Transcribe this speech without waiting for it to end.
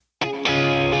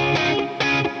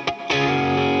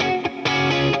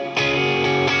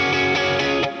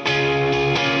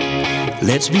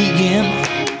Let's begin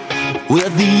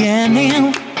with the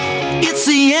ending. It's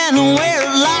the end where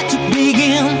I'd like to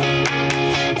begin.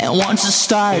 And once it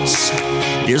starts,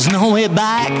 there's no way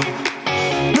back.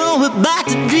 No way back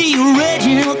to the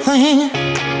original thing.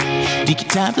 Take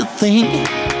your time to think,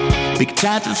 take your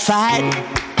time to fight.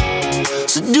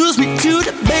 Seduce me to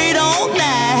debate all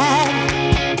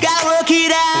night. Gotta work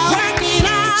it out,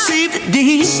 save the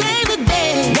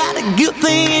day, got a good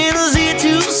thing and it's here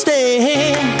to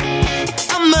stay.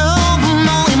 I'm over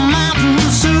all your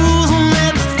mountains, shoes and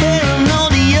everything, and all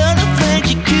the other things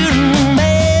you couldn't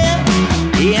bear.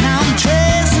 And I'm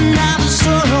chasing down the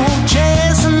sorrow,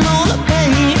 chasing all the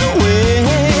pain away.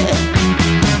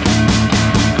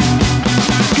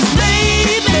 'Cause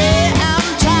baby, I'm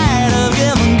tired of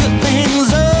giving good things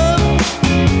up.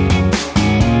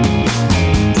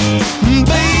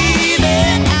 Baby,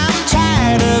 I'm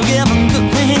tired of giving good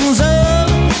things up.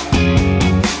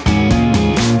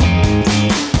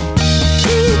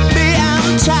 Baby, I'm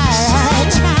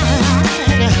tired.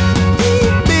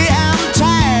 Baby, I'm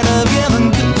tired of giving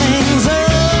good things up.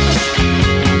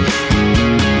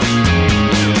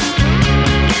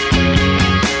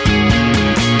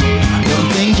 Don't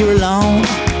think you're alone,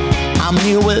 I'm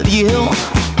here with you.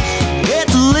 Get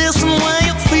to listen when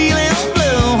you're feeling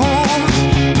blue.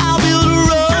 I'll build a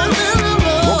road,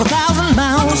 walk 1,000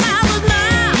 miles.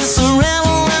 It's a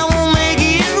rental and we'll make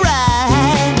it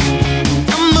right.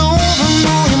 I'm moving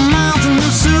all your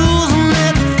mountains, shoes and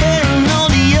everything, and all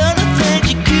the other things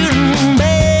you couldn't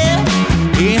bear.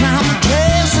 And I'm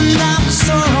chasing down the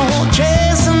sorrow,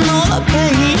 chasing all the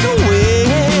pain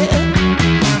away.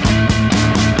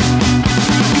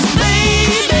 'Cause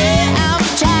baby, I'm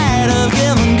tired of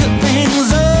giving good things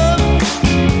up.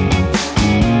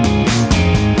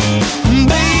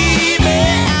 Baby,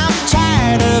 I'm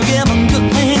tired of giving good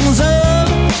things up.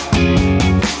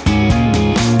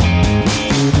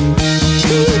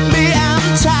 Baby, I'm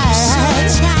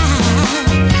tired.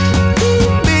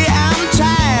 Baby, I'm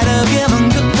tired of giving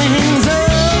good things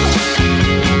up.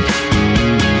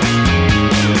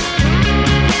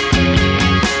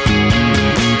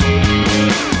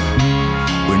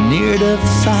 We're near the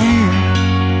fire.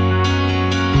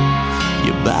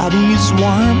 Your body's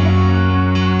warm.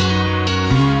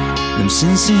 I'm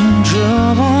sensing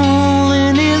trouble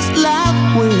in this life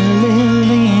we're